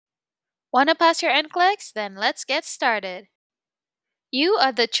Wanna pass your NCLEX? Then let's get started. You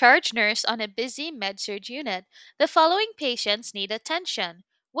are the charge nurse on a busy med-surg unit. The following patients need attention.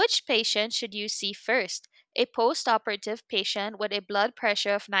 Which patient should you see first? A post-operative patient with a blood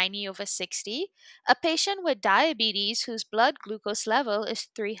pressure of 90 over 60, a patient with diabetes whose blood glucose level is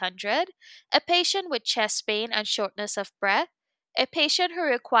 300, a patient with chest pain and shortness of breath, a patient who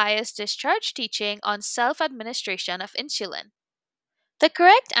requires discharge teaching on self-administration of insulin. The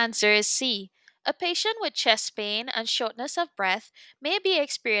correct answer is C. A patient with chest pain and shortness of breath may be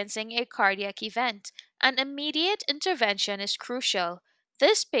experiencing a cardiac event, and immediate intervention is crucial.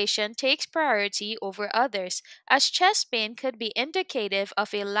 This patient takes priority over others, as chest pain could be indicative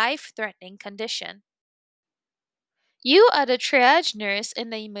of a life threatening condition. You are the triage nurse in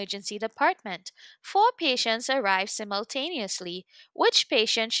the emergency department. Four patients arrive simultaneously. Which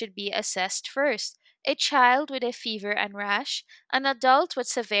patient should be assessed first? A child with a fever and rash, an adult with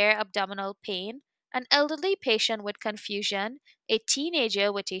severe abdominal pain, an elderly patient with confusion, a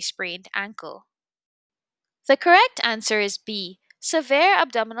teenager with a sprained ankle. The correct answer is B. Severe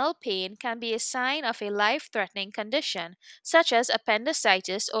abdominal pain can be a sign of a life threatening condition, such as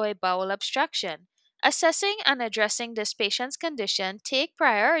appendicitis or a bowel obstruction. Assessing and addressing this patient's condition take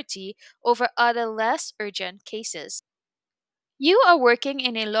priority over other less urgent cases. You are working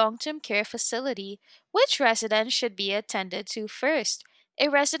in a long term care facility. Which resident should be attended to first? A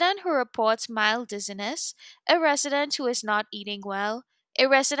resident who reports mild dizziness, a resident who is not eating well, a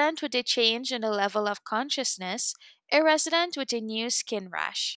resident with a change in the level of consciousness, a resident with a new skin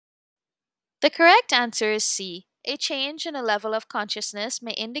rash. The correct answer is C. A change in the level of consciousness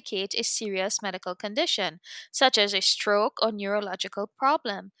may indicate a serious medical condition, such as a stroke or neurological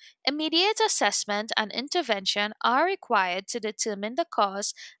problem. Immediate assessment and intervention are required to determine the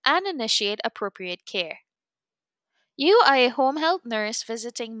cause and initiate appropriate care. You are a home health nurse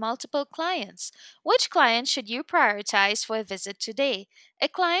visiting multiple clients. Which client should you prioritize for a visit today? A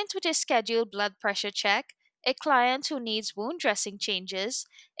client with a scheduled blood pressure check, a client who needs wound dressing changes,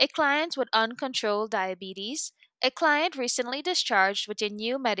 a client with uncontrolled diabetes, a client recently discharged with a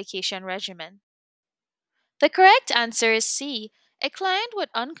new medication regimen. The correct answer is C. A client with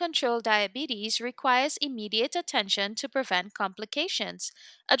uncontrolled diabetes requires immediate attention to prevent complications.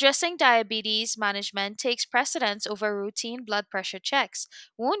 Addressing diabetes management takes precedence over routine blood pressure checks,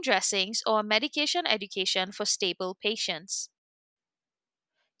 wound dressings, or medication education for stable patients.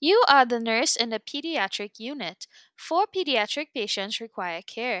 You are the nurse in the pediatric unit. Four pediatric patients require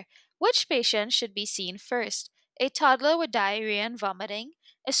care. Which patient should be seen first? A toddler with diarrhea and vomiting,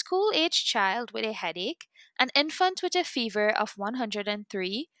 a school aged child with a headache, an infant with a fever of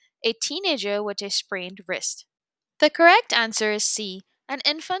 103, a teenager with a sprained wrist. The correct answer is C. An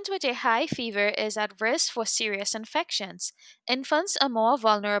infant with a high fever is at risk for serious infections. Infants are more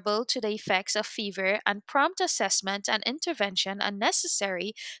vulnerable to the effects of fever, and prompt assessment and intervention are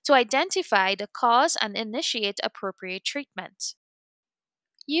necessary to identify the cause and initiate appropriate treatment.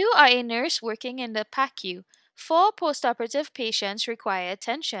 You are a nurse working in the PACU. Four postoperative patients require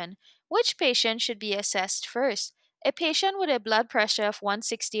attention. Which patient should be assessed first? A patient with a blood pressure of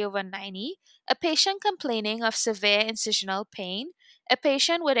 160 over 90, a patient complaining of severe incisional pain, a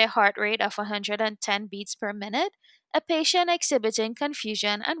patient with a heart rate of 110 beats per minute, a patient exhibiting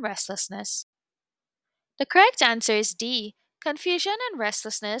confusion and restlessness. The correct answer is D. Confusion and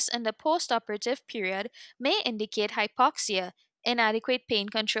restlessness in the postoperative period may indicate hypoxia, inadequate pain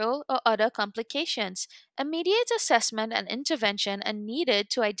control, or other complications. Immediate assessment and intervention are needed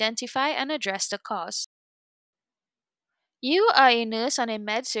to identify and address the cause. You are a nurse on a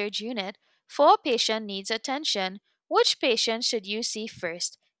med-surg unit. Four patient needs attention. Which patient should you see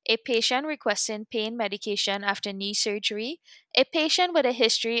first? A patient requesting pain medication after knee surgery, a patient with a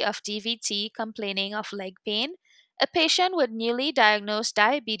history of DVT complaining of leg pain, a patient with newly diagnosed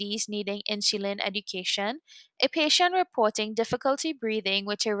diabetes needing insulin education, a patient reporting difficulty breathing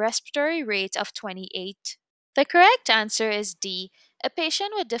with a respiratory rate of 28. The correct answer is D. A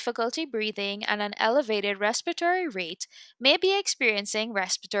patient with difficulty breathing and an elevated respiratory rate may be experiencing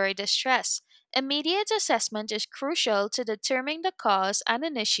respiratory distress. Immediate assessment is crucial to determine the cause and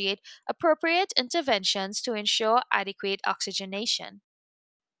initiate appropriate interventions to ensure adequate oxygenation.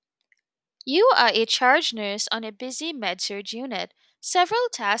 You are a charge nurse on a busy med-surg unit. Several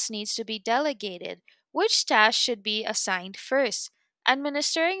tasks needs to be delegated. Which task should be assigned first?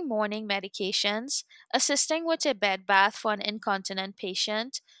 Administering morning medications, assisting with a bed bath for an incontinent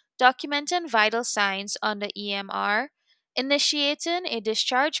patient, documenting vital signs on the EMR, initiating a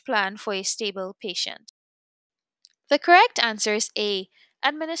discharge plan for a stable patient. The correct answer is A.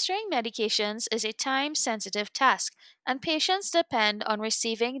 Administering medications is a time sensitive task, and patients depend on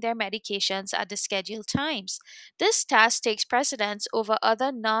receiving their medications at the scheduled times. This task takes precedence over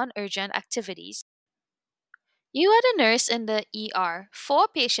other non urgent activities. You are the nurse in the ER. Four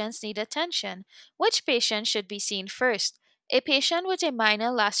patients need attention. Which patient should be seen first? A patient with a minor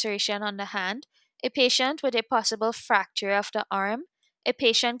laceration on the hand, a patient with a possible fracture of the arm, a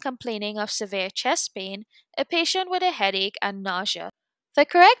patient complaining of severe chest pain, a patient with a headache and nausea. The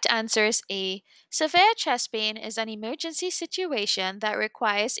correct answer is A. Severe chest pain is an emergency situation that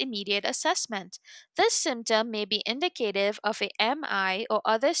requires immediate assessment. This symptom may be indicative of a MI or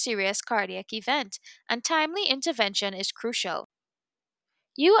other serious cardiac event, and timely intervention is crucial.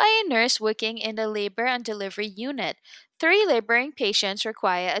 You are a nurse working in the labor and delivery unit. Three laboring patients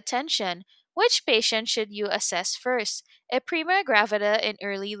require attention. Which patient should you assess first? A prima gravida in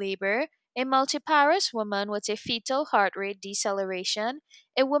early labor, a multiparous woman with a fetal heart rate deceleration,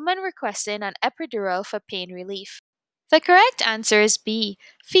 a woman requesting an epidural for pain relief. The correct answer is B.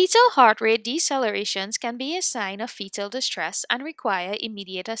 Fetal heart rate decelerations can be a sign of fetal distress and require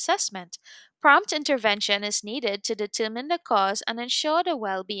immediate assessment. Prompt intervention is needed to determine the cause and ensure the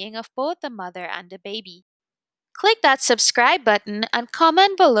well being of both the mother and the baby. Click that subscribe button and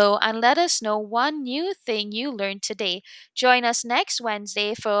comment below and let us know one new thing you learned today. Join us next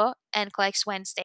Wednesday for NCLEX Wednesday.